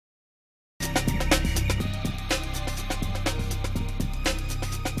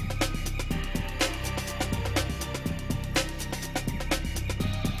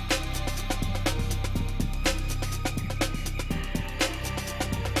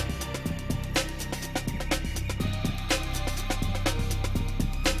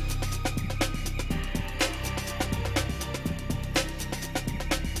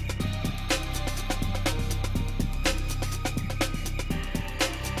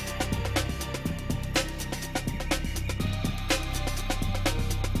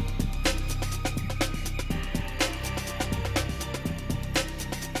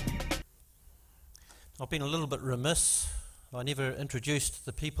been a little bit remiss. I never introduced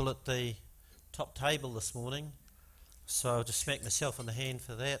the people at the top table this morning, so I'll just smack myself on the hand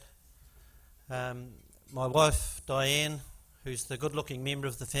for that. My wife, Diane, who's the good-looking member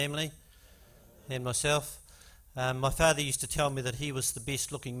of the family, and myself. My father used to tell me that he was the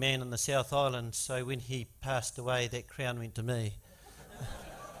best-looking man in the South Island, so when he passed away, that crown went to me.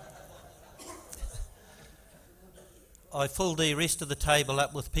 I filled the rest of the table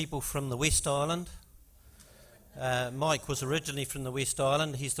up with people from the West Island. Mike was originally from the West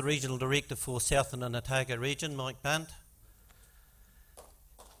Island. He's the Regional Director for Southern and Otago region, Mike Bunt.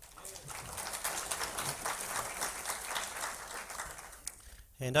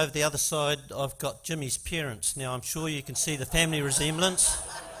 And over the other side, I've got Jimmy's parents. Now, I'm sure you can see the family resemblance.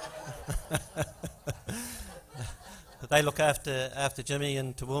 They look after Jimmy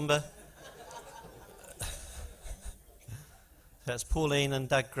in Toowoomba. That's Pauline and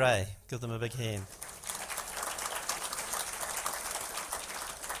Doug Gray. Give them a big hand.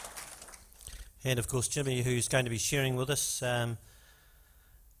 And, of course, Jimmy, who's going to be sharing with us.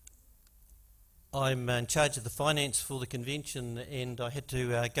 I'm in charge of the finance for the convention, and I had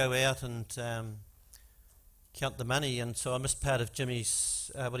to go out and count the money, and so I missed part of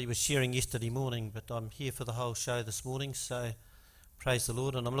Jimmy's, what he was sharing yesterday morning, but I'm here for the whole show this morning, so praise the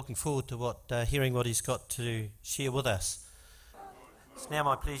Lord, and I'm looking forward to hearing what he's got to share with us. It's now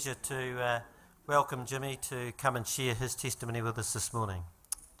my pleasure to welcome Jimmy to come and share his testimony with us this morning.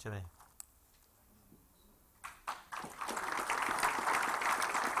 Jimmy.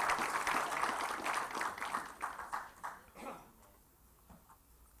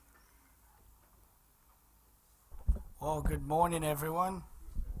 Well, good morning, everyone.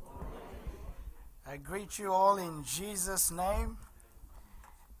 I greet you all in Jesus' name,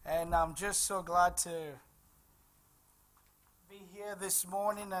 and I'm just so glad to be here this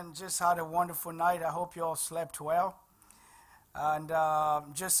morning and just had a wonderful night. I hope you all slept well, and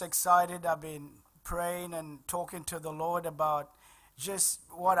I'm just excited. I've been praying and talking to the Lord about just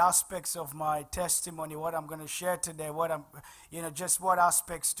what aspects of my testimony, what I'm going to share today, just what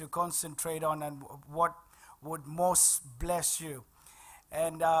aspects to concentrate on and what would most bless you.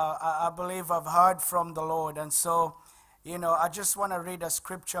 And I believe I've heard from the Lord. And so, I just want to read a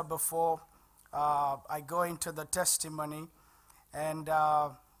scripture before I go into the testimony. And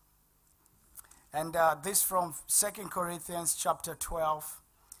this from 2 Corinthians chapter 12.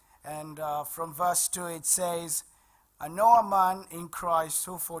 And from verse 2 it says, I know a man in Christ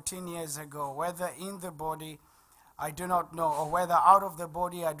who 14 years ago, whether in the body I do not know, or whether out of the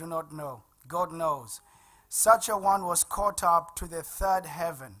body I do not know, God knows. Such a one was caught up to the third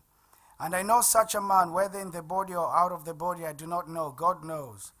heaven. And I know such a man, whether in the body or out of the body, I do not know. God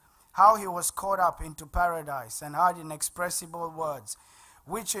knows. How he was caught up into paradise and heard inexpressible words,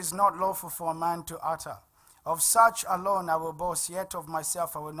 which is not lawful for a man to utter. Of such alone I will boast, yet of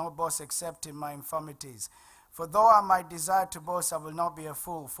myself I will not boast except in my infirmities. For though I might desire to boast, I will not be a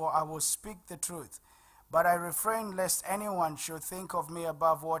fool, for I will speak the truth. But I refrain lest anyone should think of me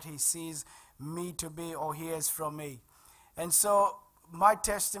above what he sees me to be or hears from me. And so my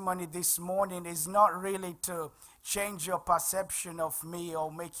testimony this morning is not really to change your perception of me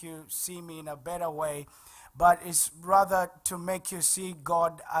or make you see me in a better way, but it's rather to make you see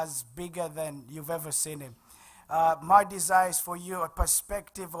God as bigger than you've ever seen him. My desire is for you a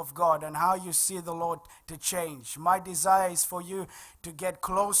perspective of God and how you see the Lord to change. My desire is for you to get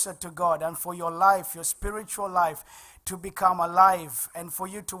closer to God and for your life, your spiritual life, to become alive and for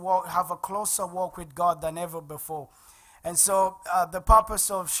you to have a closer walk with God than ever before. And so the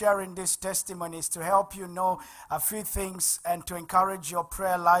purpose of sharing this testimony is to help you know a few things and to encourage your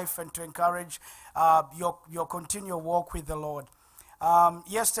prayer life and to encourage your continual walk with the Lord.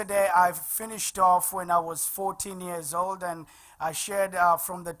 Yesterday I finished off when I was 14 years old, and I shared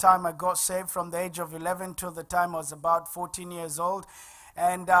from the time I got saved from the age of 11 till the time I was about 14 years old.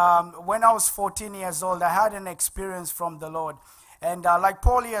 And when I was 14 years old, I had an experience from the Lord. And like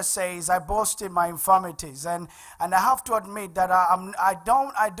Paul here says, I boast in my infirmities. And I have to admit that I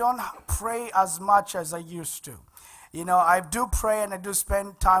don't pray as much as I used to. I do pray and I do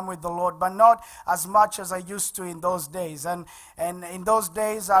spend time with the Lord, but not as much as I used to in those days. And in those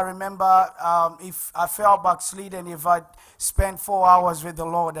days, I remember if I felt backslidden, if I spent 4 hours with the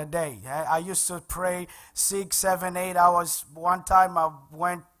Lord a day. I used to pray 6, 7, 8 hours. One time I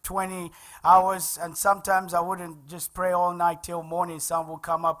went 20 hours, and sometimes I wouldn't just pray all night till morning. Sun would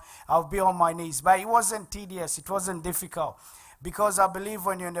come up. I'll be on my knees. But it wasn't tedious. It wasn't difficult. Because I believe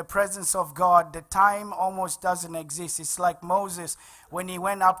when you're in the presence of God, the time almost doesn't exist. It's like Moses when he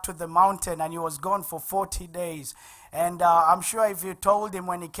went up to the mountain and he was gone for 40 days. And I'm sure if you told him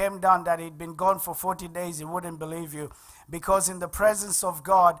when he came down that he'd been gone for 40 days, he wouldn't believe you. Because in the presence of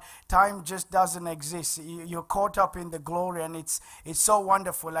God, time just doesn't exist. You're caught up in the glory, and it's so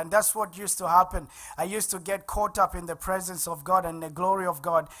wonderful. And that's what used to happen. I used to get caught up in the presence of God and the glory of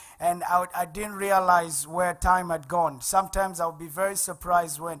God, and I didn't realize where time had gone. Sometimes I would be very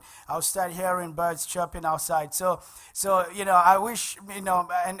surprised when I'll start hearing birds chirping outside. So I wish,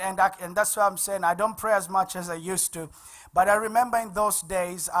 and that's why I'm saying I don't pray as much as I used to. But I remember in those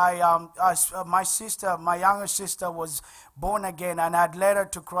days, my younger sister was born again, and I'd led her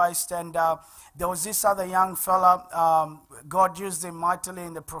to Christ. And there was this other young fella. God used him mightily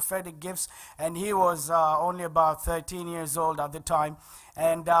in the prophetic gifts, and he was only about 13 years old at the time.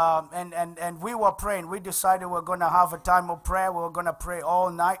 And we were praying. We decided we're going to have a time of prayer. We were going to pray all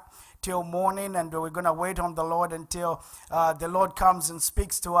night till morning, and we're going to wait on the Lord until the Lord comes and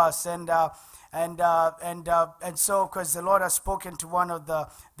speaks to us. And so, because the Lord has spoken to one of the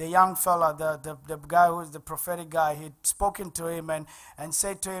young fella, the guy who's the prophetic guy, he'd spoken to him and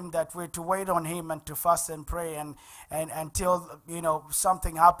said to him that we're to wait on him and to fast and pray and until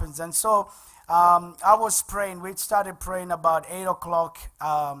something happens. And so I was praying. We started praying about 8 o'clock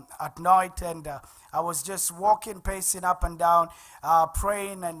at night, and I was just walking, pacing up and down,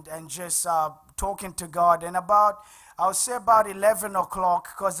 praying and just talking to God. And I would say about 11 o'clock,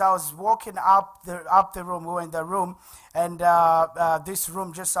 because I was walking up the room. We were in the room, and this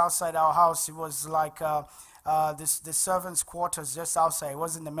room just outside our house, it was like the servants' quarters just outside. It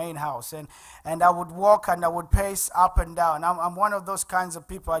wasn't the main house. And I would walk and I would pace up and down. I'm one of those kinds of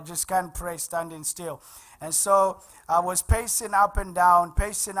people. I just can't pray standing still. And so I was pacing up and down.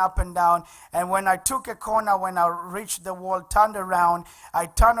 And when I took a corner, when I reached the wall, I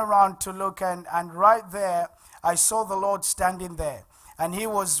turned around to look, and right there, I saw the Lord standing there. And he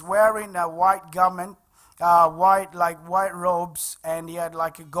was wearing a white garment, white robes, and he had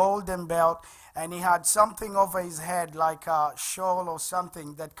like a golden belt, and he had something over his head, like a shawl or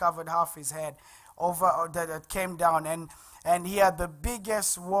something that covered half his head, that came down. And he had the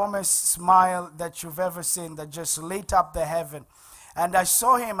biggest, warmest smile that you've ever seen, that just lit up the heaven. And I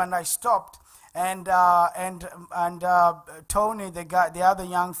saw him, and I stopped. And Tony, the other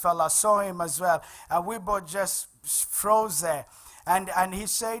young fella, saw him as well, and we both just froze there. And he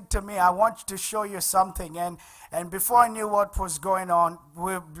said to me, "I want to show you something." And before I knew what was going on,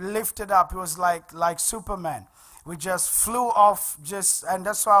 we lifted up. It was like Superman. We just flew off, and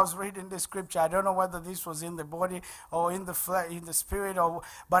that's why I was reading the scripture. I don't know whether this was in the body or in the spirit,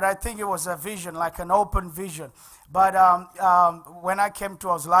 but I think it was a vision, like an open vision. But when I came to,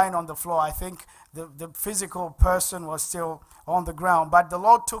 I was lying on the floor. I think the physical person was still on the ground. But the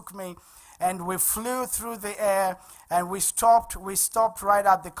Lord took me, and we flew through the air, and we stopped right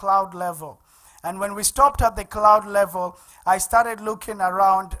at the cloud level. And when we stopped at the cloud level, I started looking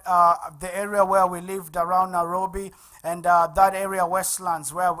around the area where we lived, around Nairobi, and that area,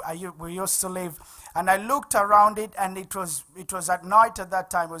 Westlands, where we used to live. And I looked around it, and it was at night at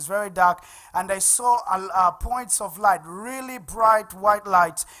that time. It was very dark, and I saw points of light, really bright white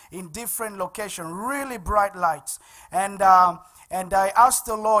lights in different locations, really bright lights. And I asked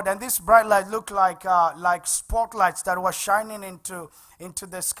the Lord, and this bright light looked like spotlights that were shining into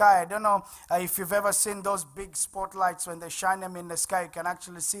the sky. I don't know if you've ever seen those big spotlights. When they shine them in the sky, you can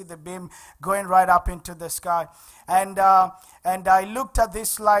actually see the beam going right up into the sky. And I looked at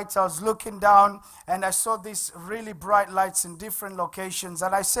these lights. I was looking down, and I saw these really bright lights in different locations.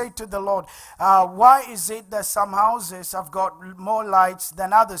 And I said to the Lord, why is it that some houses have got more lights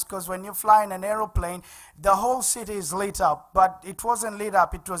than others? Because when you fly in an aeroplane, the whole city is lit up, but it wasn't lit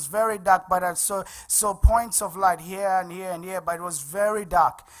up. It was very dark, but I saw points of light here and here and here, but it was very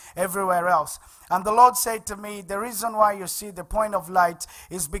dark everywhere else. And the Lord said to me, the reason why you see the point of light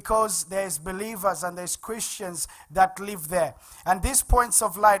is because there's believers and there's Christians that live there. And these points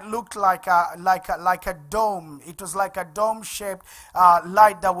of light looked like a dome. It was like a dome-shaped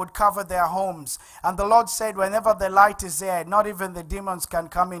light that would cover their homes. And the Lord said, whenever the light is there, not even the demons can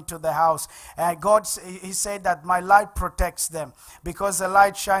come into the house. And He said that my light protects them, because the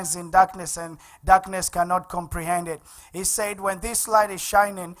light shines in darkness, and darkness cannot comprehend it. He said, when this light is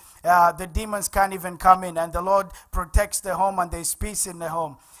shining, the demons can't even come in, and the Lord protects the home, and there's peace in the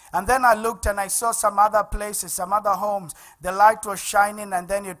home. And then I looked, and I saw some other places, some other homes. The light was shining, and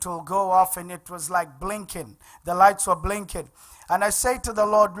then it will go off, and it was like blinking. The lights were blinking. And I say to the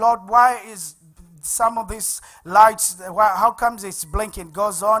Lord, why is some of these lights, how comes it's blinking? It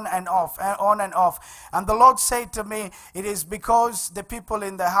goes on and off, and on and off. And the Lord said to me, it is because the people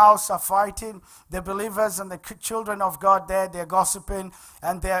in the house are fighting, the believers and the children of God there, they're gossiping,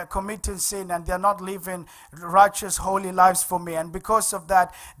 and they're committing sin, and they're not living righteous, holy lives for me. And because of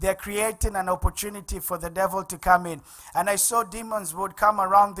that, they're creating an opportunity for the devil to come in. And I saw demons would come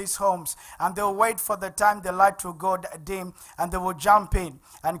around these homes, and they'll wait for the time the light will go dim, and they will jump in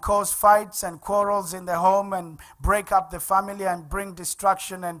and cause fights and quarrels in the home and break up the family and bring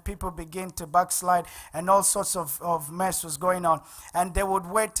destruction, and people begin to backslide, and all sorts of mess was going on. And they would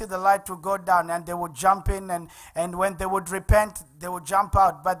wait till the light would go down, and they would jump in, and when they would repent, they would jump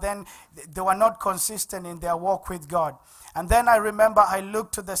out. But then they were not consistent in their walk with God. And then I remember I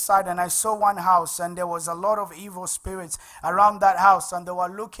looked to the side and I saw one house, and there was a lot of evil spirits around that house, and they were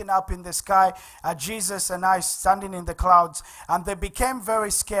looking up in the sky at Jesus and I standing in the clouds, and they became very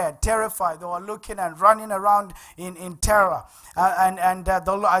scared, terrified. They were looking and running around in terror.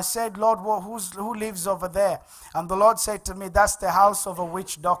 I said, Lord, who lives over there? And the Lord said to me, that's the house of a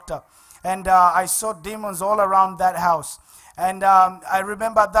witch doctor. And I saw demons all around that house. And I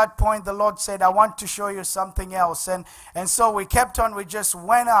remember at that point the Lord said, I want to show you something else. And so we kept on. We just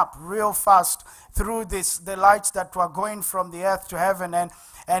went up real fast through the lights that were going from the earth to heaven.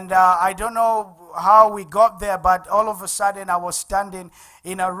 And I don't know how we got there, but all of a sudden I was standing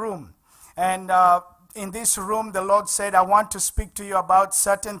in a room. And in this room, the Lord said, I want to speak to you about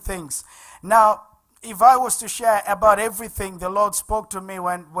certain things. Now, if I was to share about everything the Lord spoke to me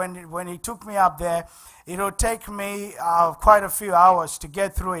when He took me up there, it will take me quite a few hours to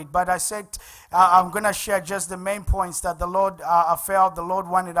get through it. But I said I'm going to share just the main points that the Lord, I felt the Lord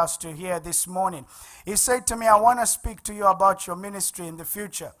wanted us to hear this morning. He said to me, I want to speak to you about your ministry in the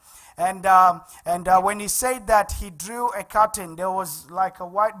future. And when he said that, he drew a curtain. There was like a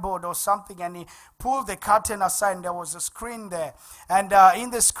whiteboard or something, and he pulled the curtain aside, and there was a screen there. And in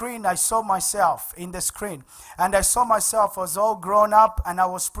the screen, I saw myself in the screen. And I saw myself as all grown up, and I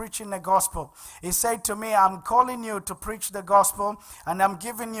was preaching the gospel. He said to me, I'm calling you to preach the gospel, and I'm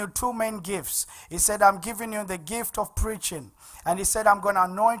giving you two main gifts. He said, I'm giving you the gift of preaching. And he said, I'm going to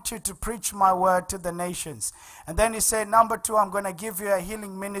anoint you to preach my word to the nations. And then he said, number two, I'm going to give you a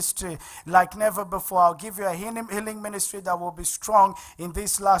healing ministry like never before. I'll give you a healing ministry that will be strong in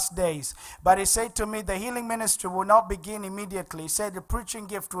these last days. But he said to me, the healing ministry will not begin immediately. He said, the preaching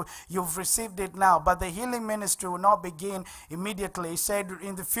gift, you've received it now, but the healing ministry will not begin immediately. He said,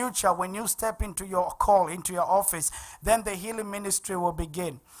 in the future, when you step into your call, into your office, then the healing ministry will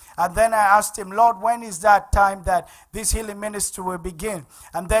begin. And then I asked him, Lord, when is that time that this healing ministry will begin?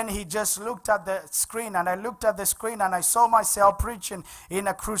 And then he just looked at the screen, and I looked at the screen, and I saw myself preaching in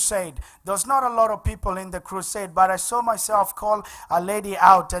a crusade. There was not a lot of people in the crusade, but I saw myself call a lady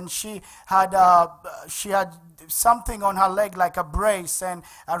out, and she had something on her leg like a brace and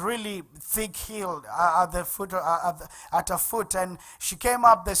a really thick heel at her foot, and she came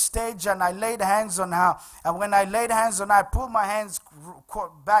up the stage, and I laid hands on her. And when I laid hands on her, I pulled my hands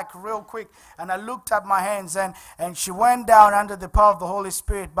back real quick, and I looked at my hands, and she went down under the power of the Holy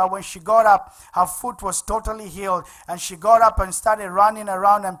Spirit. But when she got up, her foot was totally healed, and she got up and started running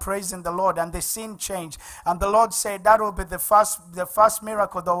around and praising the Lord, and the scene changed. And the Lord said, that will be the first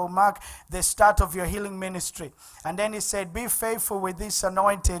miracle that will mark the start of your healing ministry. And then he said, be faithful with this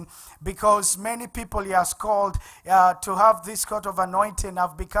anointing, because many people he has called to have this kind of anointing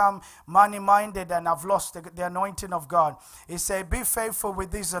have become money-minded and have lost the anointing of God. He said, be faithful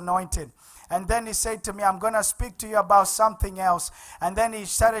with this anointing. And then he said to me, I'm going to speak to you about something else. And then he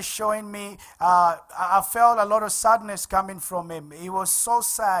started showing me, I felt a lot of sadness coming from him. He was so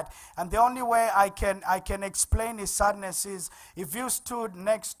sad. And the only way I can explain his sadness is if you stood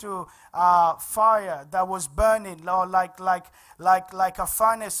next to fire that was burning, or like a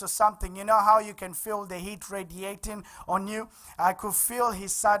furnace or something. You know how you can feel the heat radiating on you? I could feel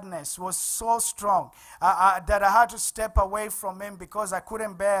his sadness was so strong that I had to step away from him because I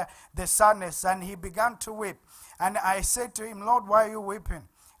couldn't bear the sadness. And he began to weep. And I said to him, Lord, why are you weeping?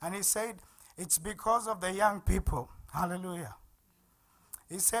 And he said, it's because of the young people. Hallelujah.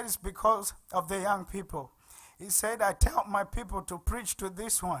 He said, it's because of the young people. He said, I tell my people to preach to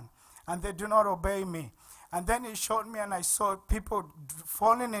this one, and they do not obey me. And then he showed me, and I saw people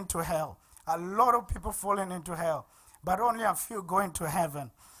falling into hell. A lot of people falling into hell, but only a few going to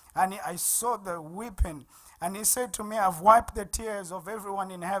heaven. And I saw the weeping. And he said to me, I've wiped the tears of everyone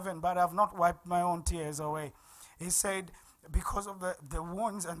in heaven, but I've not wiped my own tears away. He said, because of the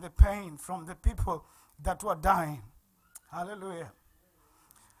wounds and the pain from the people that were dying. Hallelujah.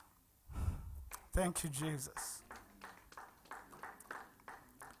 Thank you, Jesus.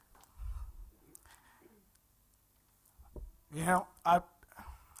 You know,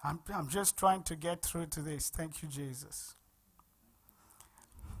 I'm just trying to get through to this. Thank you, Jesus.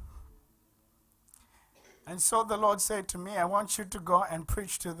 And so the Lord said to me, I want you to go and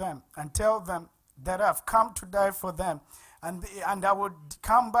preach to them and tell them that I've come to die for them. And I would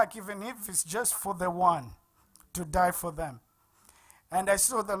come back even if it's just for the one, to die for them. And I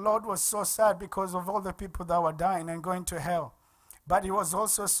saw the Lord was so sad because of all the people that were dying and going to hell. But he was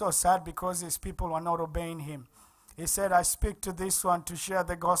also so sad because his people were not obeying him. He said, I speak to this one to share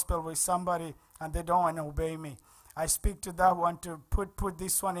the gospel with somebody and they don't want to obey me. I speak to that one to put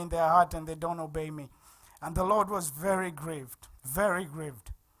this one in their heart and they don't obey me. And the Lord was very grieved, very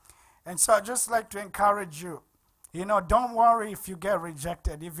grieved. And so I'd just like to encourage you, you know, don't worry if you get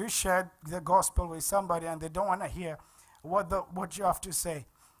rejected. If you share the gospel with somebody and they don't want to hear what you have to say,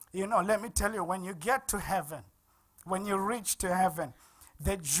 you know, let me tell you, when you get to heaven, when you reach to heaven,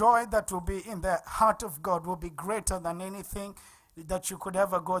 the joy that will be in the heart of God will be greater than anything that you could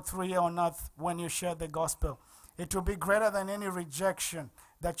ever go through here on earth when you share the gospel. It will be greater than any rejection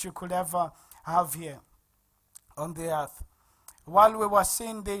that you could ever have here on the earth. While we were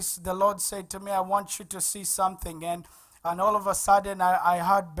seeing this, the Lord said to me, I want you to see something. And all of a sudden, I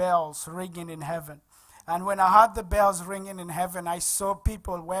heard bells ringing in heaven. And when I heard the bells ringing in heaven, I saw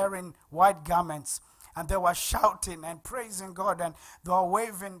people wearing white garments. And they were shouting and praising God. And they were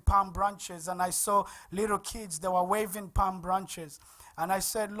waving palm branches. And I saw little kids, they were waving palm branches. And I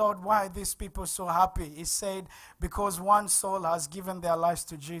said, Lord, why are these people so happy? He said, because one soul has given their lives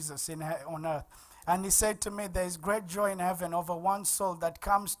to Jesus on earth. And he said to me, there is great joy in heaven over one soul that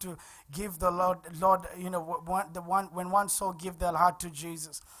comes to give the Lord, you know, when one soul give their heart to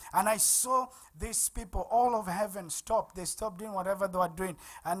Jesus. And I saw these people, all of heaven stopped. They stopped doing whatever they were doing.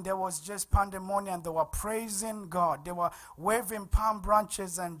 And there was just pandemonium. They were praising God. They were waving palm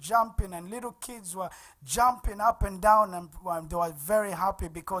branches and jumping. And little kids were jumping up and down. And they were very happy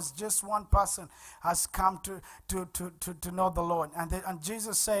because just one person has come to know the Lord. And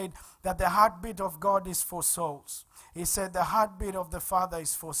Jesus said that the heartbeat of God is for souls. He said the heartbeat of the Father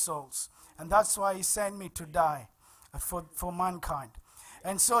is for souls. And that's why he sent me to die for mankind.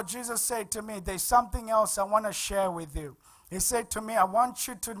 And so Jesus said to me, there's something else I want to share with you. He said to me, I want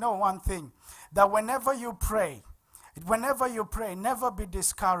you to know one thing, that whenever you pray, never be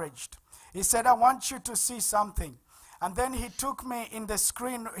discouraged. He said, I want you to see something. And then he took me in the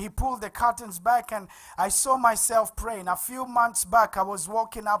screen, he pulled the curtains back and I saw myself praying. A few months back, I was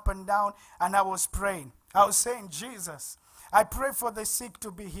walking up and down and I was praying. I was saying, Jesus, I pray for the sick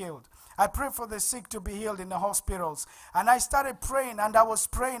to be healed. I pray for the sick to be healed in the hospitals. And I started praying and I was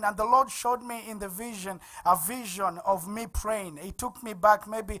praying and the Lord showed me in the vision, a vision of me praying. He took me back,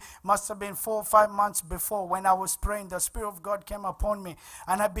 maybe must have been 4 or 5 months before when I was praying. The Spirit of God came upon me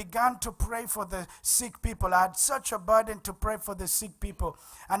and I began to pray for the sick people. I had such a burden to pray for the sick people.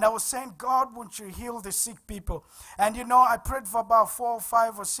 And I was saying, God, won't you heal the sick people? And you know, I prayed for about 4 or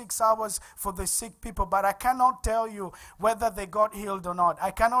 5 or 6 hours for the sick people, but I cannot tell you whether they got healed or not.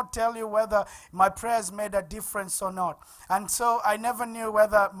 I cannot tell you whether my prayers made a difference or not. And so I never knew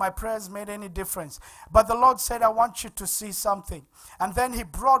whether my prayers made any difference. But the Lord said, I want you to see something. And then he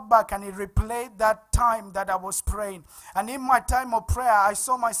brought back and he replayed that time that I was praying. And in my time of prayer, I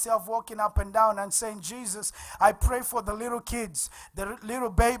saw myself walking up and down and saying, Jesus, I pray for the little kids, the little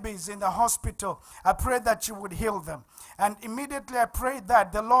babies in the hospital. I pray that you would heal them. And immediately I prayed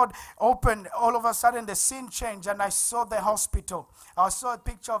that. The Lord opened, all of a sudden the scene changed and I saw the hospital. I saw a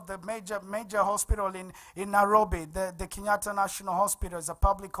picture of the major hospital in Nairobi, the Kenyatta National Hospital. Is a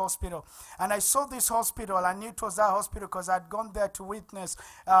public hospital. And I saw this hospital. I knew it was that hospital because I'd gone there to witness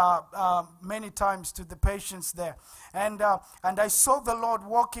many times to the patients there. And I saw the Lord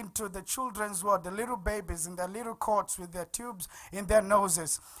walk into the children's ward, the little babies in their little cots with their tubes in their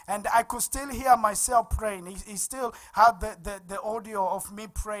noses. And I could still hear myself praying. He still had the audio of me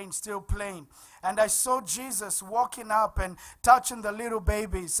praying still playing. And I saw Jesus walking up and touching the little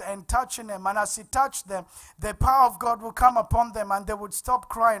babies and touching them. And as he touched them, the power of God would come upon them and they would stop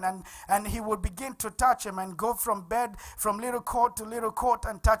crying. And he would begin to touch them and go from bed, from little cot to little cot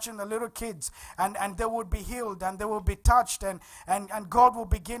and touching the little kids. And they would be healed and they would be touched. And God will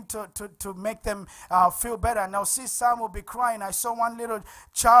begin to make them feel better. Now see, some will be crying. I saw one little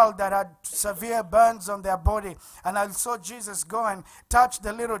child that had severe burns on their body. And I saw Jesus go and touch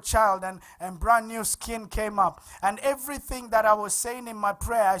the little child and brand new skin came up. And everything that I was saying in my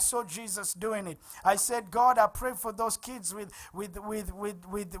prayer, I saw Jesus doing it. I said, God, I pray for those kids with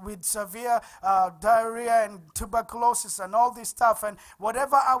severe diarrhea and tuberculosis and all this stuff. And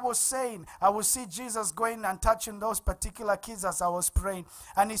whatever I was saying, I would see Jesus going and touching those particular kids as I was praying.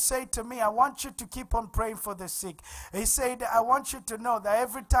 And he said to me, I want you to keep on praying for the sick. He said, I want you to know that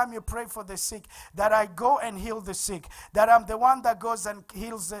every time you pray for the sick, that I go and heal the sick, that I'm the one that goes and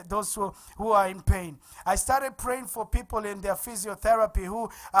heals those who are in pain. I started praying for people in their physiotherapy who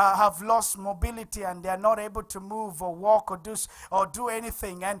have lost mobility and they are not able to move or walk or do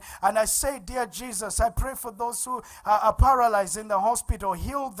anything. And I say, dear Jesus, I pray for those who are paralyzed in the hospital.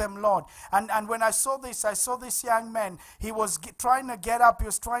 Heal them, Lord. And when I saw this young man. He was trying to get up. He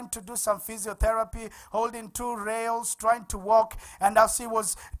was trying to do some physiotherapy, holding 2 rails, trying to walk. And as he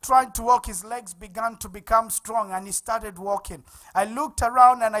was trying to walk, his legs began to become strong and he started walking. I looked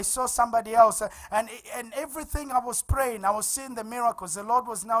around and I saw somebody else. And everything I was praying, I was seeing the miracles. The Lord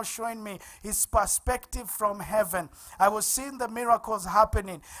was now showing me his perspective from heaven. I was seeing the miracles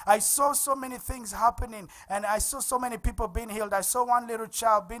happening. I saw so many things happening and I saw so many people being healed. I saw one little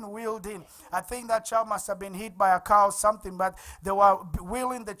child being wheeled in. I think that child must have been hit by a car or something, but they were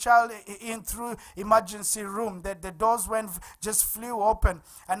wheeling the child in through emergency room. The doors just flew open.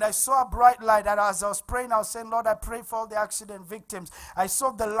 And I saw a bright light. And as I was praying, I was saying, Lord, I pray for all the accident victims. I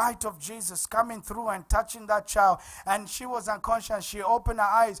saw the light of Jesus coming through and touching that child. And she was unconscious. She opened her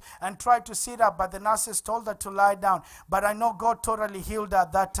eyes and tried to sit up, but the nurses told her to lie down. But I know God totally healed her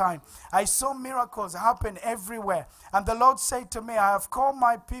at that time. I saw miracles happen everywhere. And the Lord said to me, I have called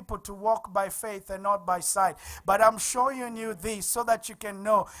my people to walk by faith and not by sight. But I'm showing you this so that you can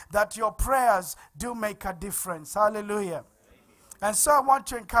know that your prayers do make a difference. Hallelujah. And so I want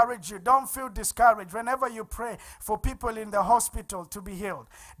to encourage you, don't feel discouraged whenever you pray for people in the hospital to be healed.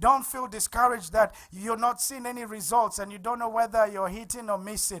 Don't feel discouraged that you're not seeing any results and you don't know whether you're hitting or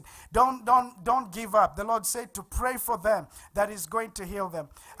missing. Don't give up. The Lord said to pray for them, that is going to heal them.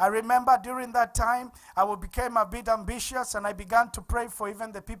 I remember during that time, I became a bit ambitious and I began to pray for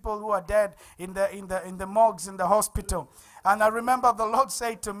even the people who are dead in the morgues in the hospital. And I remember the Lord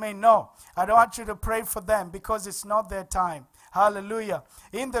said to me, no, I don't want you to pray for them because it's not their time. Hallelujah.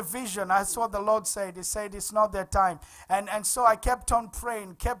 In the vision, I saw the Lord said, he said it's not their time. And so I kept on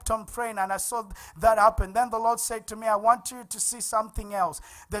praying, and I saw that happen. Then the Lord said to me, I want you to see something else.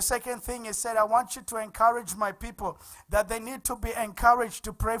 The second thing he said, I want you to encourage my people that they need to be encouraged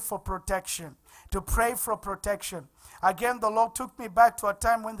to pray for protection. To pray for protection. Again, the Lord took me back to a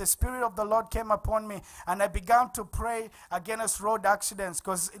time when the Spirit of the Lord came upon me and I began to pray against road accidents,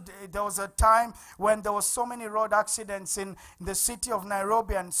 because there was a time when there were so many road accidents in the city of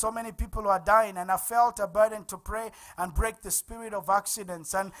Nairobi and so many people were dying, and I felt a burden to pray and break the spirit of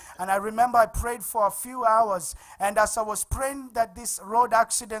accidents. And I remember I prayed for a few hours, and as I was praying that these road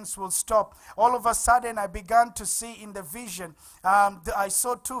accidents will stop, all of a sudden I began to see in the vision, I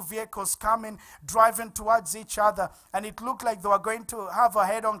saw 2 vehicles coming, driving towards each other, and it looked like they were going to have a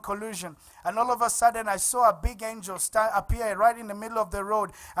head-on collision. And all of a sudden, I saw a big angel appear right in the middle of the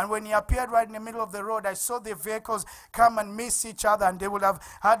road. And when he appeared right in the middle of the road, I saw the vehicles come and miss each other, and they would have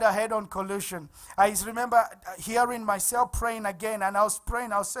had a head-on collision. I remember hearing myself praying again, and I was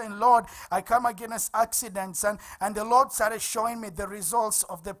praying. I was saying, Lord, I come against accidents. And the Lord started showing me the results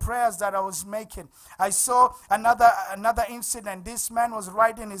of the prayers that I was making. I saw another incident. This man was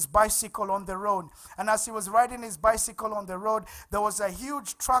riding his bicycle on the road. And as he was riding his bicycle on the road, there was a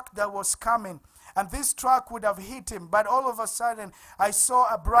huge truck that was coming. And this truck would have hit him, but all of a sudden I saw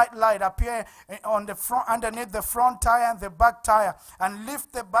a bright light appear on the front, underneath the front tire and the back tire, and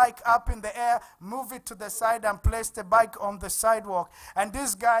lift the bike up in the air, move it to the side, and place the bike on the sidewalk. And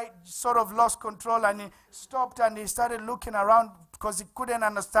this guy sort of lost control, and he stopped and he started looking around because he couldn't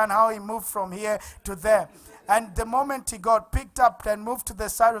understand how he moved from here to there. And the moment he got picked up and moved to the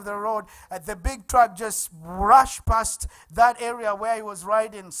side of the road, the big truck just rushed past that area where he was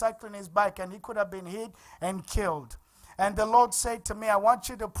riding, cycling his bike, and he could have been hit and killed. And the Lord said to me, I want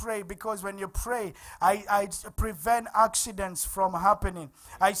you to pray, because when you pray, I prevent accidents from happening.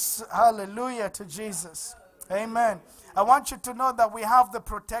 Hallelujah to Jesus. Amen. I want you to know that we have the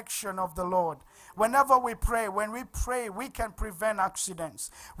protection of the Lord. Whenever we pray, when we pray, we can prevent accidents.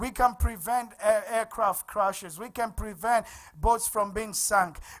 We can prevent aircraft crashes. We can prevent boats from being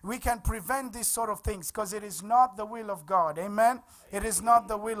sunk. We can prevent these sort of things, because it is not the will of God. Amen? It is not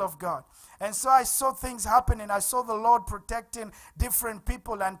the will of God. And so I saw things happening. I saw the Lord protecting different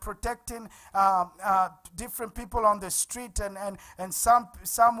people and protecting different people on the street. And some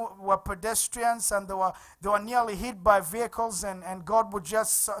were pedestrians, and they were nearly hit by vehicles. And God would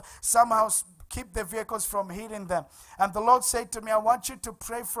just somehow keep the vehicles from hitting them. And the Lord said to me, I want you to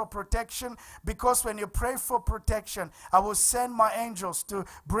pray for protection, because when you pray for protection, I will send my angels to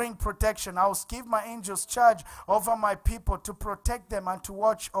bring protection. I will give my angels charge over my people to protect them and to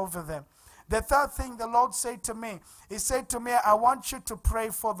watch over them. The third thing the Lord said to me, he said to me, I want you to pray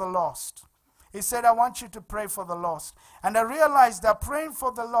for the lost. He said, I want you to pray for the lost. And I realized that praying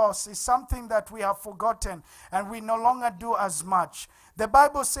for the lost is something that we have forgotten and we no longer do as much. The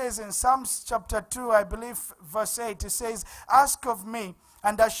Bible says in Psalms chapter 2, I believe verse 8, it says, ask of me,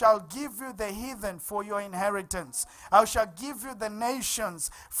 and I shall give you the heathen for your inheritance. I shall give you the nations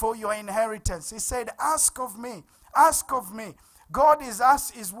for your inheritance. He said, ask of me, ask of me. God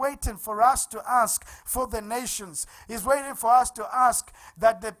is waiting for us to ask for the nations. He's waiting for us to ask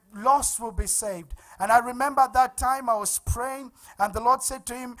that the lost will be saved. And I remember that time I was praying, and the Lord said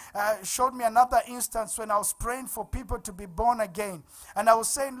to him, showed me another instance when I was praying for people to be born again. And I was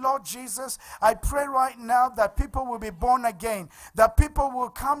saying, Lord Jesus, I pray right now that people will be born again, that people will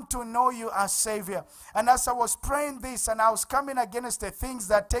come to know you as Savior. And as I was praying this, and I was coming against the things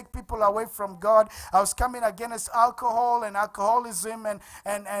that take people away from God, I was coming against alcohol and alcoholism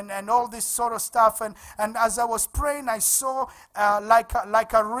and all this sort of stuff. And as I was praying, I saw like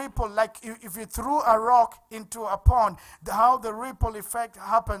a ripple, like if you threw a rock into a pond, how the ripple effect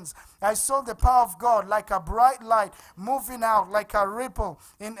happens. I saw the power of God like a bright light moving out like a ripple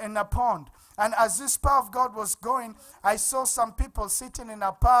in a pond. And as this power of God was going, I saw some people sitting in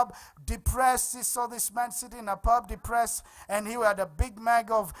a pub, depressed. I saw this man sitting in a pub, depressed, and he had a big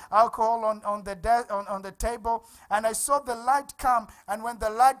mug of alcohol on the table. And I saw the light come, and when the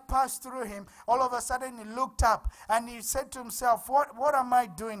light passed through him, all of a sudden he looked up, and he said to himself, what am I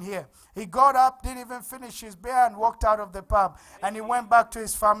doing here? He got up, didn't even finish his beer, and walked out of the pub, and he went back to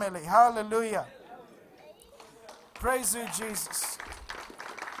his family. Hallelujah. Praise you, Jesus.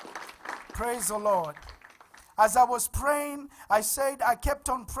 Praise the Lord. As I was praying, I kept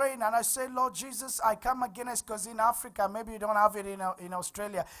on praying, and I said, Lord Jesus, I come against, because in Africa, maybe you don't have it in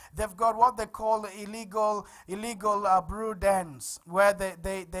Australia, they've got what they call illegal brew dens, where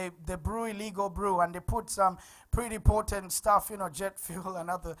they brew illegal brew, and they put some pretty potent stuff, jet fuel and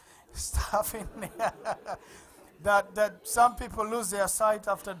other stuff in there, that some people lose their sight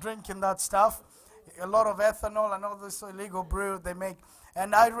after drinking that stuff. A lot of ethanol and all this illegal brew they make.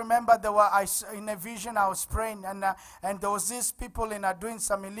 And I remember in a vision I was praying, and there was these people doing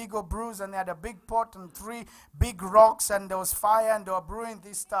some illegal brews, and they had a big pot and 3 big rocks, and there was fire, and they were brewing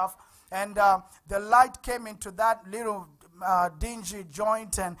this stuff. And the light came into that little dingy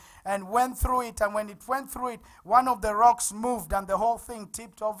joint and went through it. And when it went through it, one of the rocks moved, and the whole thing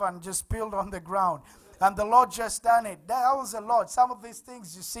tipped over and just spilled on the ground. And the Lord just done it. That was the Lord. Some of these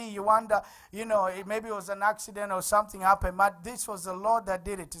things you see, you wonder, maybe it was an accident or something happened. But this was the Lord that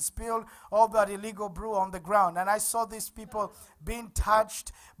did it. He spilled all that illegal brew on the ground. And I saw these people being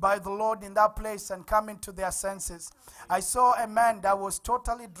touched by the Lord in that place and coming to their senses. I saw a man that was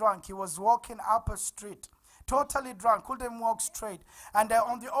totally drunk. He was walking up a street. Totally drunk, couldn't walk straight. And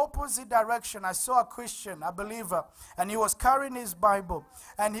on the opposite direction, I saw a Christian, a believer, and he was carrying his Bible,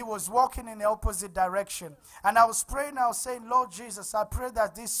 and he was walking in the opposite direction. And I was praying, I was saying, Lord Jesus, I pray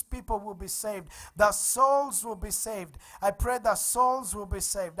that these people will be saved, that souls will be saved. I pray that souls will be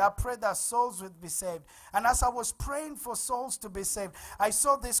saved. I pray that souls will be saved. And as I was praying for souls to be saved, I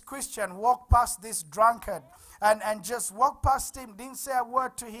saw this Christian walk past this drunkard. And just walked past him, didn't say a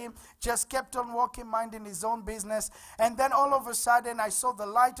word to him, just kept on walking, minding his own business. And then all of a sudden, I saw the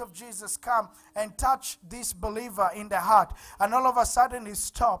light of Jesus come and touch this believer in the heart. And all of a sudden, he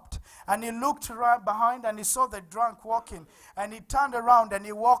stopped. And he looked right behind, and he saw the drunk walking. And he turned around, and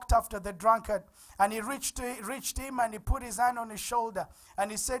he walked after the drunkard. And he reached him, and he put his hand on his shoulder.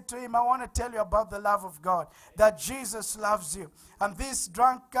 And he said to him, I want to tell you about the love of God, that Jesus loves you. And this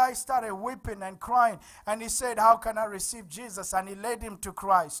drunk guy started weeping and crying. And he said, how can I receive Jesus? And he led him to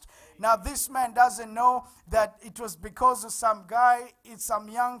Christ. Now, this man doesn't know that it was because of some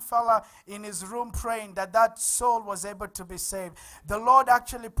young fella in his room praying that soul was able to be saved. The Lord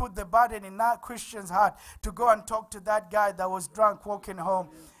actually put the burden in that Christian's heart to go and talk to that guy that was drunk walking home.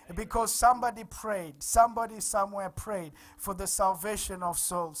 Because somebody prayed, somebody somewhere prayed for the salvation of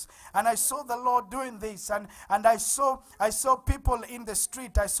souls. And I saw the Lord doing this, and I saw people in the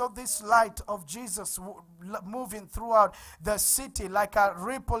street. I saw this light of Jesus moving throughout the city like a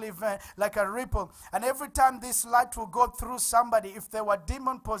ripple event, like a ripple. And every time this light will go through somebody, if they were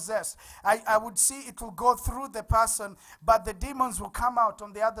demon possessed, I would see it will go through the person, but the demons will come out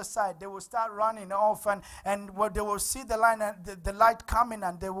on the other side. They will start running off, and they will see the light coming,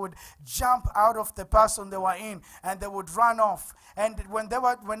 and they will would jump out of the person they were in, and they would run off. And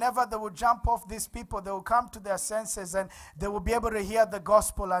whenever they would jump off these people, they would come to their senses, and they would be able to hear the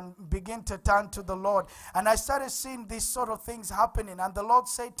gospel and begin to turn to the Lord. And I started seeing these sort of things happening. And the Lord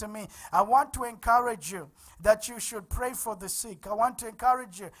said to me, I want to encourage you that you should pray for the sick. I want to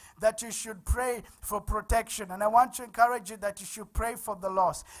encourage you that you should pray for protection. And I want to encourage you that you should pray for the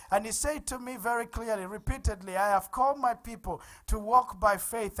lost. And he said to me very clearly, repeatedly, I have called my people to walk by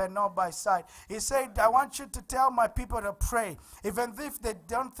faith and not by sight. He said, I want you to tell my people to pray. Even if they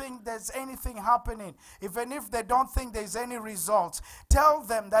don't think there's anything happening, even if they don't think there's any results, tell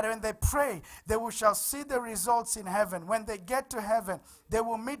them that when they pray, they shall see the results in heaven. When they get to heaven, they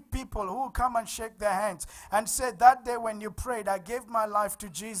will meet people who will come and shake their hands and say, that day when you prayed, I gave my life to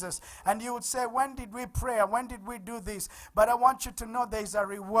Jesus. And you would say, when did we pray and when did we do this? But I want you to know there is a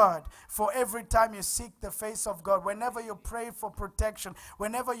reward for every time you seek the face of God. Whenever you pray for protection,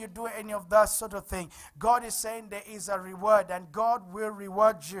 whenever you do any of that sort of thing, God is saying there is a reward, and God will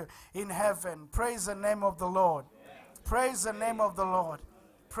reward you in heaven. Praise the name of the Lord. Praise the name of the Lord.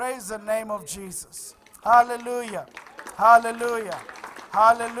 Praise the name of Jesus. Hallelujah. Hallelujah.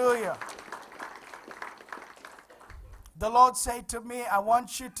 Hallelujah. The Lord said to me, I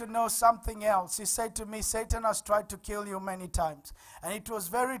want you to know something else. He said to me, Satan has tried to kill you many times. And it was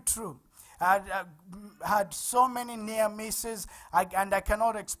very true. I had so many near misses, and I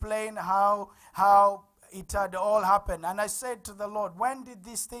cannot explain how it had all happened. And I said to the Lord, when did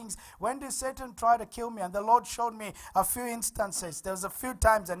Satan try to kill me? And the Lord showed me a few instances. There was a few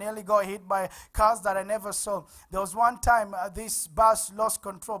times I nearly got hit by cars that I never saw. There was one time this bus lost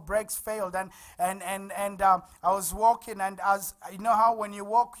control, brakes failed, and I was walking, and as you know how when you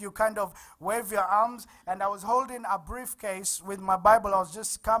walk you kind of wave your arms, and I was holding a briefcase with my Bible. I was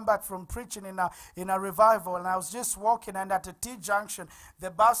just come back from preaching in a revival, and I was just walking, and at a T-junction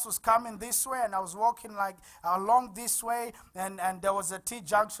the bus was coming this way, and I was walking like along this way, and there was a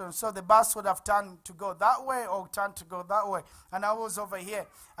T-junction, so the bus would have turned to go that way or turned to go that way, and I was over here.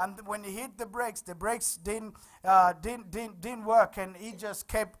 And when he hit the brakes didn't work, and he just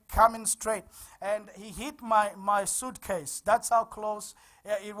kept coming straight, and he hit my suitcase. That's how close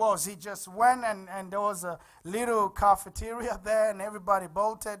it was. He just went, and there was a little cafeteria there, and everybody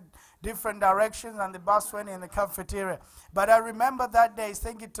bolted different directions, and the bus went in the cafeteria. But I remember that day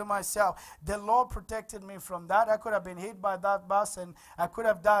thinking to myself, the Lord protected me from that. I could have been hit by that bus, and I could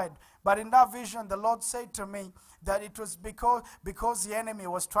have died. But in that vision, the Lord said to me that it was because the enemy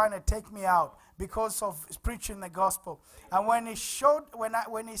was trying to take me out because of preaching the gospel. And when he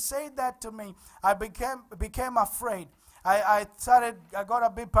said that to me, I became afraid. I got a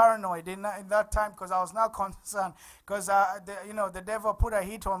bit paranoid in that time, because I was now concerned, because the devil put a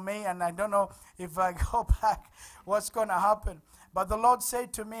hit on me, and I don't know if I go back what's going to happen. But the Lord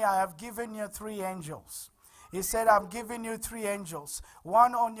said to me, I have given you 3 angels. He said, I'm giving you 3 angels,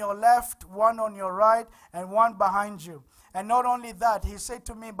 one on your left, one on your right, and one behind you. And not only that, he said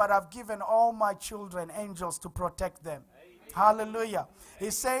to me, but I've given all my children angels to protect them. Amen. Hallelujah.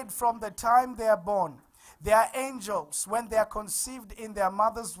 He said, from the time they are born, they are angels. When they are conceived in their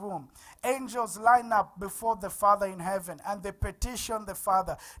mother's womb, angels line up before the Father in heaven, and they petition the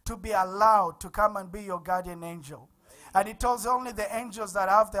Father to be allowed to come and be your guardian angel. And it was only the angels that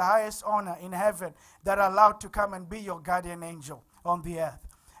have the highest honor in heaven that are allowed to come and be your guardian angel on the earth.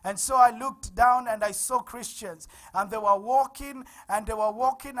 And so I looked down, and I saw Christians, and they were walking, and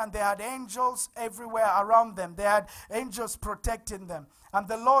they had angels everywhere around them. They had angels protecting them. And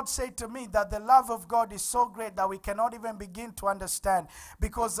the Lord said to me that the love of God is so great that we cannot even begin to understand,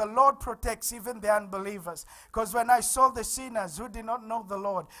 because the Lord protects even the unbelievers. Because when I saw the sinners who did not know the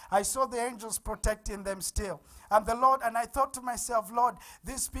Lord, I saw the angels protecting them still. And I thought to myself, Lord,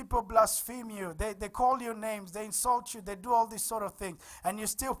 these people blaspheme you. They call you names. They insult you. They do all these sort of things. And you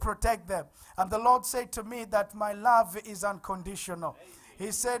still protect them. And the Lord said to me that my love is unconditional.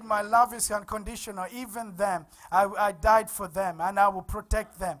 He said, my love is unconditional. Even them, I died for them, and I will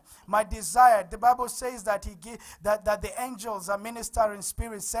protect them. My desire, the Bible says that that the angels are ministering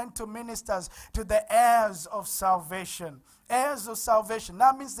spirits sent to ministers to the heirs of salvation. Heirs of salvation.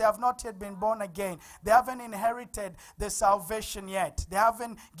 That means they have not yet been born again. They haven't inherited the salvation yet. They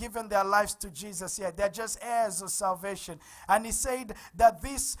haven't given their lives to Jesus yet. They're just heirs of salvation. And he said that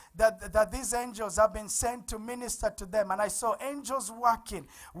these angels have been sent to minister to them. And I saw angels working,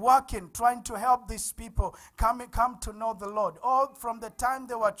 trying to help these people come to know the Lord. All from the time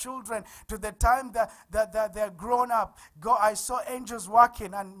they were children to the time that they're grown up. I saw angels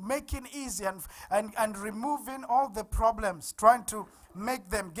working and making easy and removing all the problems, trying to make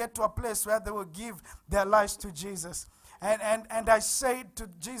them get to a place where they will give their lives to Jesus. And I said to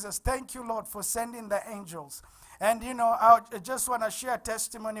Jesus, thank you, Lord, for sending the angels. And, I just want to share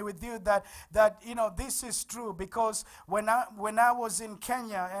testimony with you that this is true, because when I was in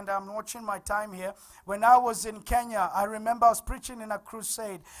Kenya, and I'm watching my time here, when I was in Kenya, I remember I was preaching in a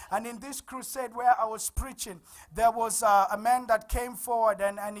crusade. And in this crusade where I was preaching, there was a man that came forward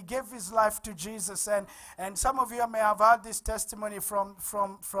and he gave his life to Jesus. And some of you may have heard this testimony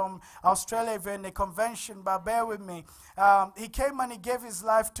from Australia, if you're in a convention, but bear with me. He came and he gave his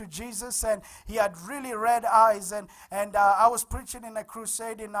life to Jesus, and he had really red eyes. And I was preaching in a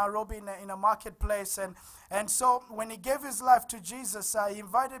crusade in Nairobi in a marketplace. And so when he gave his life to Jesus, he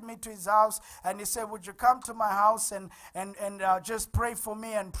invited me to his house, and he said, would you come to my house and just pray for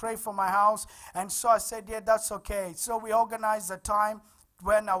me and pray for my house? And so I said, yeah, that's okay. So we organized a time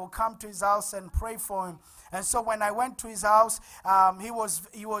when I will come to his house and pray for him. And so when I went to his house, he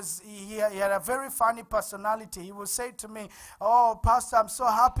had a very funny personality. He would say to me, oh, Pastor, I'm so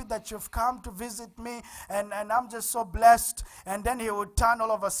happy that you've come to visit me, and I'm just so blessed. And then he would turn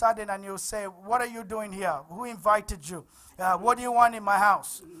all of a sudden and he would say, what are you doing here? Who invited you? What do you want in my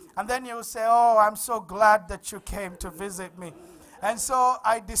house? And then he would say, oh, I'm so glad that you came to visit me. And so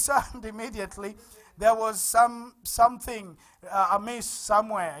I discerned immediately there was something amiss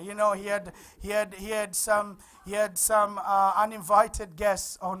somewhere. He had some uninvited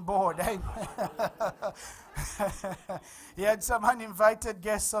guests on board. He had some uninvited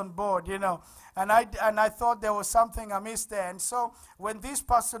guests on board, And I thought there was something amiss there. And so when this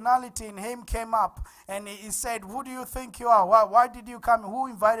personality in him came up and he said, who do you think you are? Why did you come? Who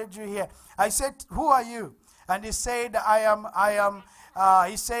invited you here? I said, who are you? And he said, I am,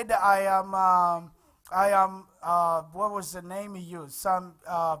 what was the name he used? Some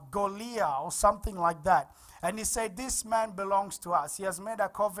Goliath or something like that. And he said, this man belongs to us. He has made a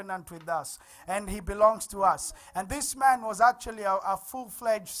covenant with us, and he belongs to us. And this man was actually a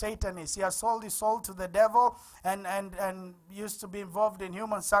full-fledged Satanist. He has sold his soul to the devil and used to be involved in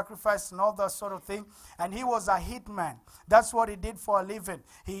human sacrifice and all that sort of thing. And he was a hitman. That's what he did for a living.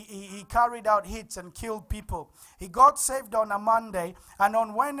 He carried out hits and killed people. He got saved on a Monday, and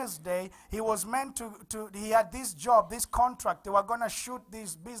on Wednesday, he was meant to he had this job, this contract. They were going to shoot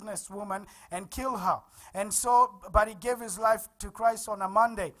this businesswoman and kill her. And so, but he gave his life to Christ on a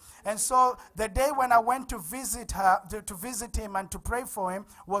Monday. And so the day when I went to visit her, to visit him and to pray for him,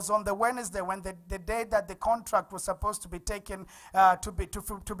 was on the Wednesday, when the day that the contract was supposed to be taken, to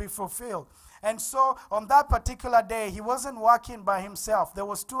be fulfilled. And so on that particular day, he wasn't working by himself. There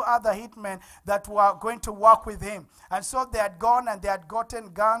was two other hitmen that were going to work with him. And so they had gone and they had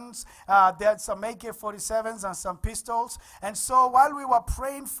gotten guns. They had some AK-47s and some pistols. And so while we were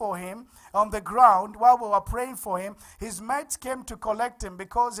praying for him on the ground, his mates came to collect him,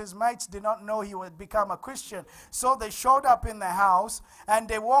 because his mates did not know he would become a Christian. So they showed up in the house and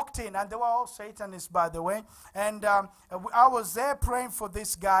they walked in, and they were all Satanists, by the way. And I was there praying for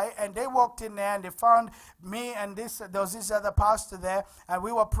this guy, and they walked in there and they found me and there was this other pastor there, and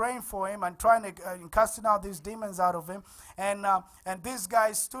we were praying for him and trying to casting out these demons out of him. And these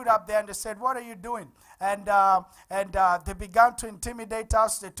guys stood up there and they said, what are you doing? And they began to intimidate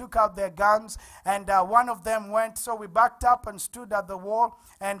us. They took out their guns, and one of them went, so we backed up and stood at the wall,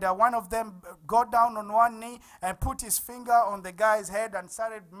 and one of them got down on one knee and put his finger on the guy's head and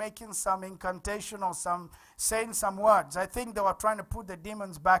started making some incantation or saying some words. I think they were trying to put the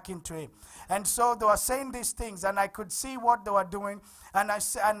demons back into him. And so they were saying these things, and I could see what they were doing, and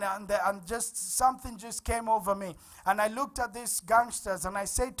just something just came over me. And I looked at these gangsters and I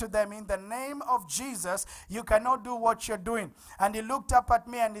said to them, in the name of Jesus, you cannot do what you're doing. And he looked up at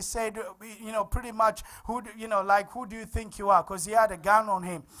me and he said, pretty much, who do you think you are? Because he had a gun on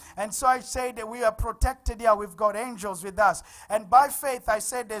him. And so I said, we are protected here. We've got angels with us. And by faith, I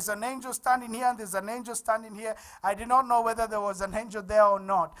said, there's an angel standing here and there's an angel standing here. I did not know whether there was an angel there or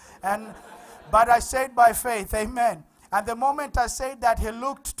not. But I said by faith, amen. And the moment I said that, he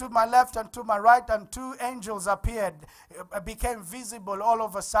looked to my left and to my right, and two angels appeared, became visible all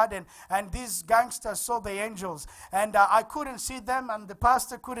of a sudden. And these gangsters saw the angels. And I couldn't see them, and the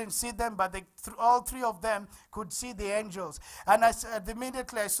pastor couldn't see them, but all three of them could see the angels. And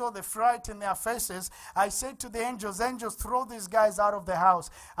immediately I saw the fright in their faces. I said to the angels, throw these guys out of the house.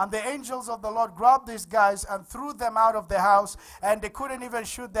 And the angels of the Lord grabbed these guys and threw them out of the house, and they couldn't even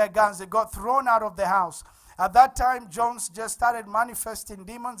shoot their guns. They got thrown out of the house. At that time, Jones just started manifesting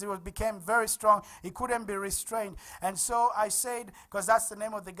demons. He became very strong. He couldn't be restrained. And so I said, because that's the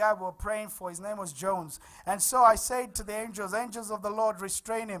name of the guy we were praying for. His name was Jones. And so I said to the angels of the Lord,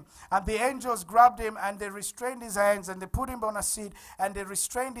 restrain him. And the angels grabbed him and they restrained his hands and they put him on a seat and they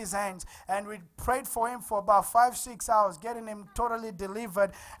restrained his hands. And we prayed for him for about 5-6 hours, getting him totally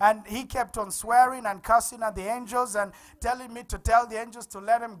delivered. And he kept on swearing and cussing at the angels and telling me to tell the angels to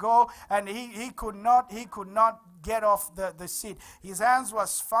let him go. And he could not get off the seat. His hands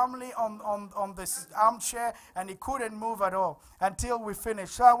was firmly on this armchair and he couldn't move at all until we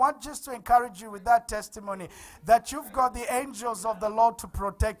finished. So I want just to encourage you with that testimony that you've got the angels of the Lord to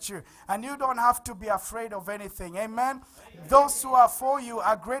protect you and you don't have to be afraid of anything. Amen? Those who are for you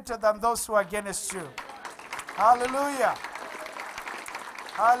are greater than those who are against you. Hallelujah.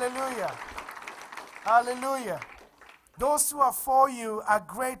 Hallelujah. Hallelujah. Those who are for you are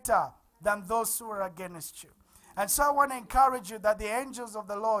greater than those who are against you. And so I want to encourage you that the angels of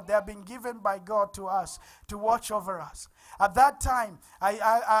the Lord, they have been given by God to us to watch over us. At that time,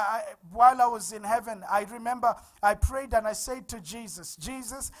 while I was in heaven, I remember I prayed and I said to Jesus,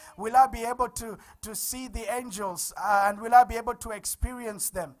 Jesus, will I be able to see the angels and will I be able to experience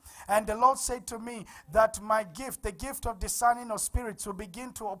them? And the Lord said to me that my gift, the gift of discerning of spirits, will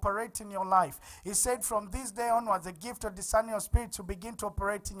begin to operate in your life. He said from this day onwards, the gift of discerning of spirits will begin to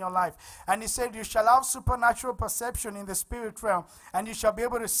operate in your life. And he said, you shall have supernatural perception in the spirit realm and you shall be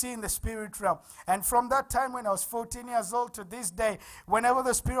able to see in the spirit realm. And from that time when I was 14 years old to this day, whenever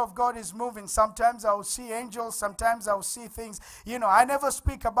the Spirit of God is moving, sometimes I will see angels, sometimes I will see things. You know, I never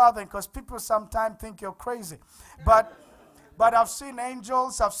speak about them because people sometimes think you're crazy. But I've seen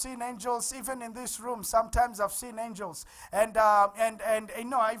angels. I've seen angels even in this room. Sometimes I've seen angels, and you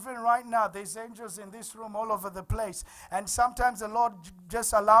know, even right now there's angels in this room all over the place. And sometimes the Lord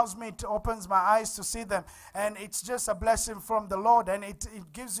just allows me to opens my eyes to see them, and it's just a blessing from the Lord, and it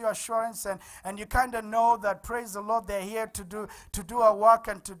gives you assurance, and you kind of know that, praise the Lord, they're here to do a work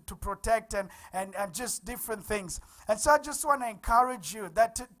and to protect and just different things. And so I just want to encourage you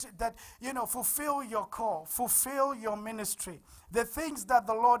that you know, fulfill your call, fulfill your ministry. The things that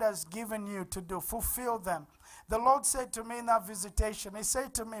the Lord has given you to do, fulfill them. The Lord said to me in that visitation, he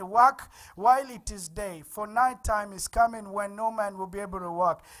said to me, work while it is day, for night time is coming when no man will be able to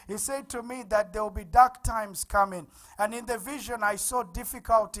work. He said to me that there will be dark times coming. And in the vision, I saw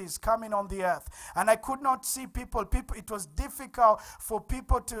difficulties coming on the earth. And I could not see people. It was difficult for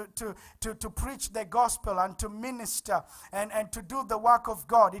people to preach the gospel and to minister and to do the work of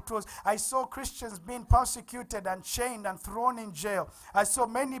God. I saw Christians being persecuted and chained and thrown in jail. I saw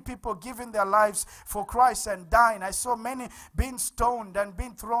many people giving their lives for Christ and dying. I saw many being stoned and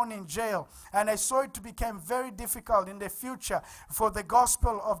being thrown in jail. And I saw it became very difficult in the future for the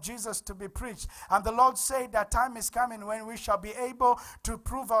gospel of Jesus to be preached. And the Lord said that time is coming when we shall be able to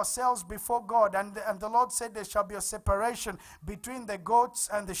prove ourselves before God. And the Lord said there shall be a separation between the goats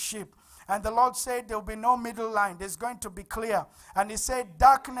and the sheep. And the Lord said there will be no middle line. There's going to be clear. And he said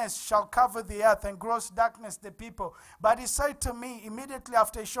darkness shall cover the earth and gross darkness the people. But he said to me immediately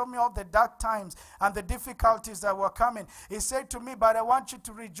after he showed me all the dark times and the difficulties that were coming, he said to me, but I want you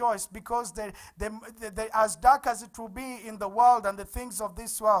to rejoice because as dark as it will be in the world and the things of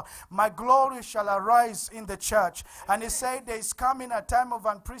this world, my glory shall arise in the church. And he said there is coming a time of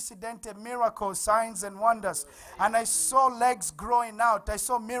unprecedented miracles, signs and wonders. And I saw legs growing out. I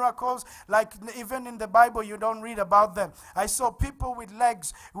saw miracles like even in the Bible you don't read about them. I saw people with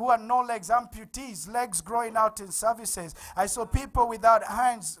legs who are no legs, amputees, legs growing out in services. I saw people without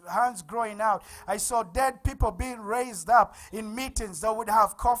hands growing out. I saw dead people being raised up in meetings. They would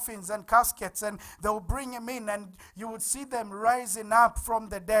have coffins and caskets and they would bring them in and you would see them rising up from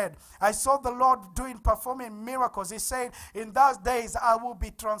the dead. I saw the Lord performing miracles. He said in those days I will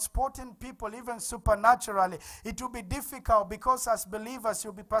be transporting people even supernaturally. It will be difficult because as believers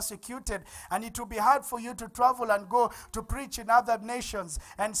you'll be persecuted and it will be hard for you to travel and go to preach in other nations,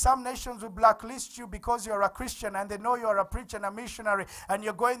 and some nations will blacklist you because you're a Christian and they know you're a preacher and a missionary and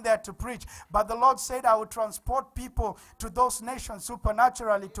you're going there to preach. But the Lord said I will transport people to those nations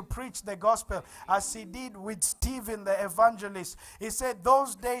supernaturally to preach the gospel as he did with Stephen the evangelist. He said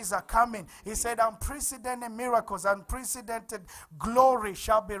those days are coming. He said unprecedented miracles, unprecedented glory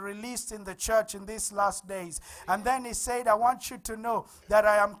shall be released in the church in these last days. And then he said I want you to know that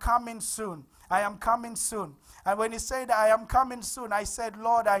I am coming soon. I am coming soon. And when he said, I am coming soon, I said,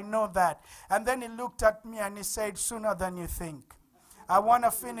 Lord, I know that. And then he looked at me and he said, sooner than you think. I want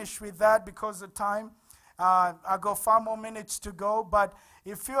to finish with that because of time. I got 5 more minutes to go, but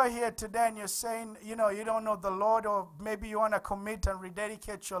if you're here today and you're saying, you don't know the Lord, or maybe you want to commit and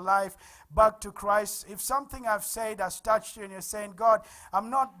rededicate your life back to Christ, if something I've said has touched you and you're saying, God, I'm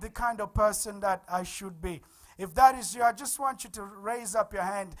not the kind of person that I should be. If that is you, I just want you to raise up your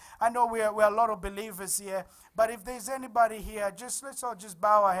hand. I know we're a lot of believers here, but if there's anybody here, let's all just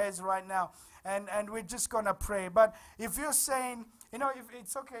bow our heads right now, and we're just going to pray. But if you're saying, if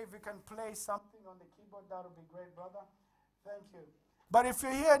it's okay if you can play something on the keyboard, that would be great, brother. Thank you. But if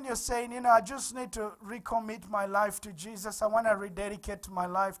you're here and you're saying, I just need to recommit my life to Jesus, I want to rededicate my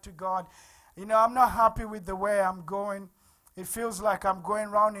life to God. I'm not happy with the way I'm going. It feels like I'm going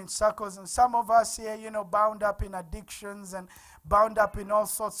around in circles. And some of us here, bound up in addictions and bound up in all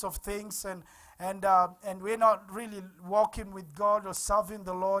sorts of things. And we're not really walking with God or serving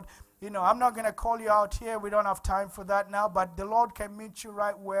the Lord. I'm not going to call you out here. We don't have time for that now. But the Lord can meet you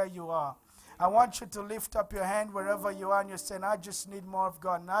right where you are. I want you to lift up your hand wherever you are and you're saying, I just need more of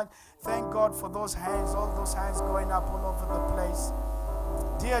God. And I thank God for those hands, all those hands going up all over the place.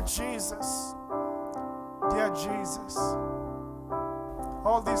 Dear Jesus,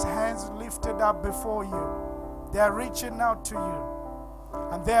 all these hands lifted up before you, they are reaching out to you.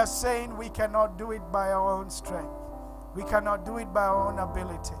 And they are saying we cannot do it by our own strength. We cannot do it by our own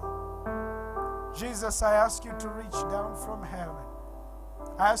ability. Jesus, I ask you to reach down from heaven.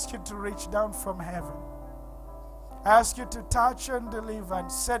 I ask you to reach down from heaven. I ask you to touch and deliver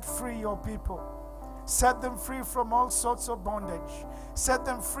and set free your people. Set them free from all sorts of bondage. Set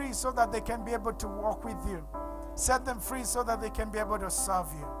them free so that they can be able to walk with you. Set them free so that they can be able to serve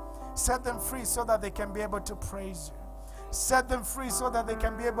you. Set them free so that they can be able to praise you. Set them free so that they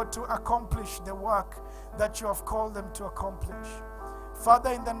can be able to accomplish the work that you have called them to accomplish.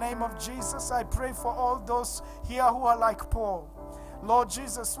 Father, in the name of Jesus, I pray for all those here who are like Paul. Lord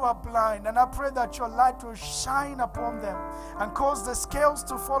Jesus, who are blind, and I pray that your light will shine upon them and cause the scales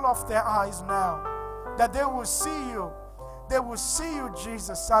to fall off their eyes now, that they will see you. They will see you,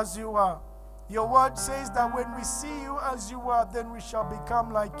 Jesus, as you are. Your word says that when we see you as you are, then we shall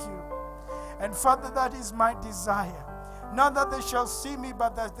become like you. And Father, that is my desire. Not that they shall see me,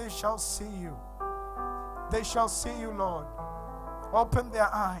 but that they shall see you. They shall see you, Lord. Open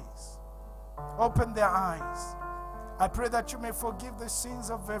their eyes. Open their eyes. I pray that you may forgive the sins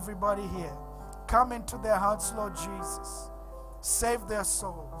of everybody here. Come into their hearts, Lord Jesus. Save their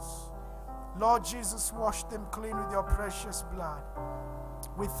souls. Lord Jesus, wash them clean with your precious blood.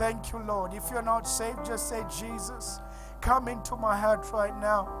 We thank you, Lord. If you're not saved, just say, Jesus, come into my heart right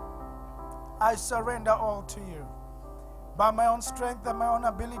now. I surrender all to you. By my own strength and my own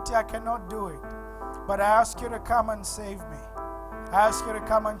ability, I cannot do it. But I ask you to come and save me. I ask you to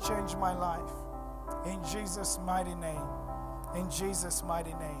come and change my life. In Jesus' mighty name. In Jesus'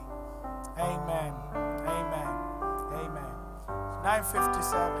 mighty name. Amen. Amen. Amen.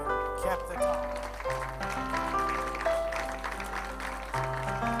 9:57. Kept the time.